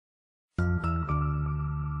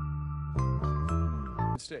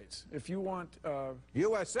States. If you want...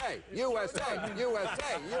 USA! USA!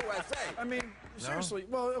 USA! USA! I mean, seriously,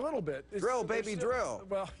 well, a little bit. Drill, baby, drill.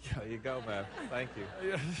 Well, yeah. There you go, man. Thank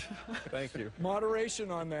you. Thank you.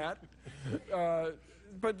 Moderation on that.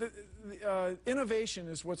 But innovation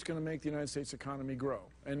is what's going to make the United States economy grow.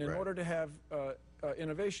 And in order to have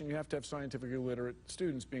innovation, you have to have scientifically literate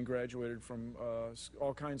students being graduated from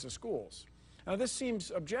all kinds of schools. Now, this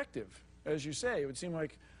seems objective, as you say. It would seem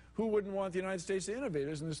like, who wouldn't want the United States to innovate?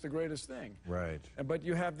 Isn't this the greatest thing? Right. But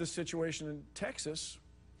you have this situation in Texas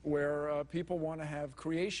where people want to have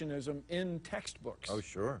creationism in textbooks. Oh,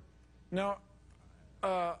 sure. Now,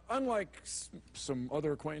 unlike some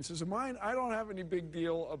other acquaintances of mine, I don't have any big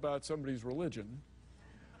deal about somebody's religion.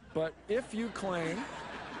 But if you claim...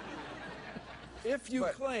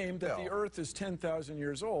 that the Earth is 10,000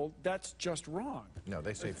 years old, that's just wrong. No,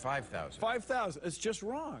 they say 5,000. 5,000. It's just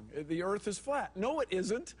wrong. The Earth is flat. No, it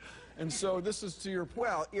isn't. And so this is to your point.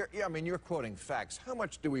 Well, I mean, you're quoting facts. How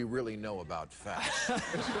much do we really know about facts? See,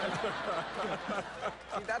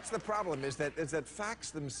 that's the problem, is that facts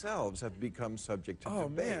themselves have become subject to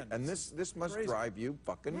debate. Man. And this must drive you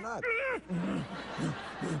fucking nuts.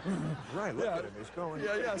 Right, look at him. He's going.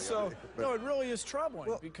 Yeah. So, no, it really is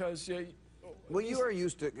troubling because... Well, you are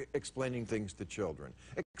used to explaining things to children.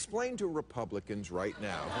 Explain to Republicans right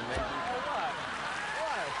now. What?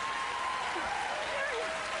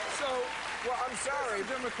 So, well, I'm sorry.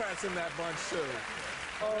 Democrats in that bunch, too.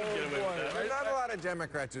 Oh, boy. There's not a lot of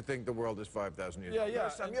Democrats who think the world is 5,000 years old. Yeah.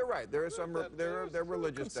 Some, you're right. There are some. There are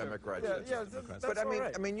religious Democrats. That's but all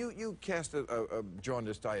right. I mean, you cast a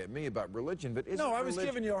jaundiced eye at me about religion, but no, I was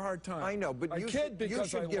giving you a hard time. I know, but you should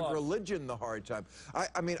give religion the hard time.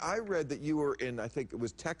 I mean, I read that you were in, I think it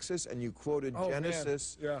was Texas, and you quoted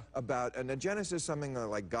Genesis about, and Genesis something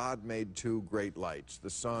like God made two great lights,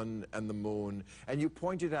 the sun and the moon, and you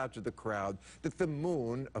pointed out to the crowd that the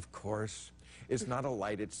moon, of course, is not a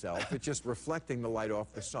light itself. It's just reflecting the light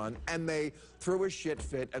off the sun. And they threw a shit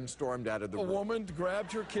fit and stormed out of the room. A woman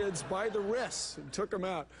grabbed her kids by the wrists and took them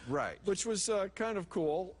out. Right. Which was kind of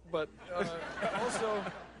cool, but also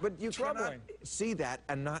but you cannot see that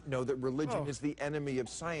and not know that religion is the enemy of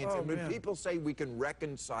science. And when people say we can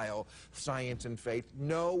reconcile science and faith,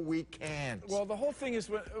 no, we can't. Well, the whole thing is,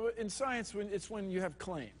 in science, it's when you have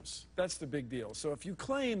claims. That's the big deal. So if you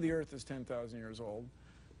claim the Earth is 10,000 years old,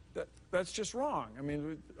 that's just wrong. I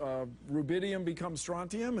mean, rubidium becomes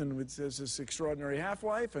strontium, and it has this extraordinary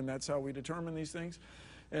half-life, and that's how we determine these things.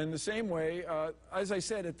 And the same way, as I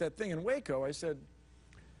said at that thing in Waco, I said,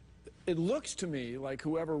 it looks to me like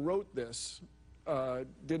whoever wrote this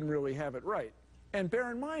didn't really have it right. And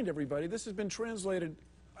bear in mind, everybody, this has been translated,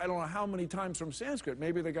 I don't know how many times from Sanskrit.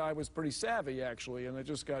 Maybe the guy was pretty savvy, actually, and it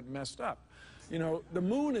just got messed up. You know, the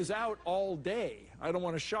moon is out all day. I don't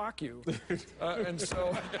want to shock you. And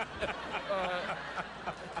so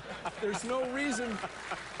there's no reason.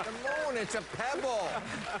 The moon, it's a pebble.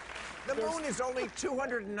 The moon is only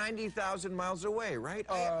 290,000 miles away, right?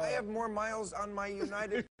 I have more miles on my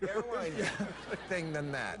United Airlines thing than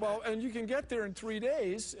that. Well, and you can get there in 3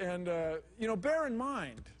 days. And, you know, bear in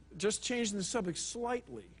mind, just changing the subject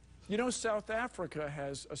slightly, you know, South Africa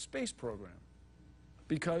has a space program,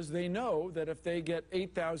 because they know that if they get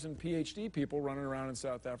 8,000 PhD people running around in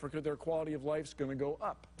South Africa, their quality of life is going to go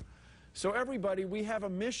up. So everybody, we have a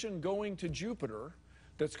mission going to Jupiter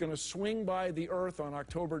that's going to swing by the Earth on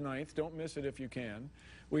October 9th. Don't miss it if you can.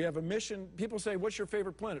 We have a mission. People say, what's your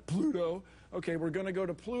favorite planet? Pluto. Okay, we're going to go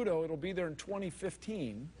to Pluto. It'll be there in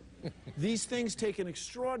 2015. These things take an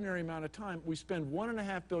extraordinary amount of time. We spend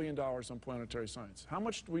 $1.5 billion on planetary science. How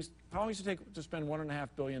long does it take to spend $1.5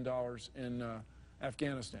 billion in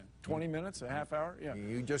Afghanistan? 20 minutes, a half hour? Yeah.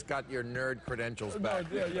 You just got your nerd credentials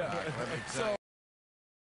back. No, yeah.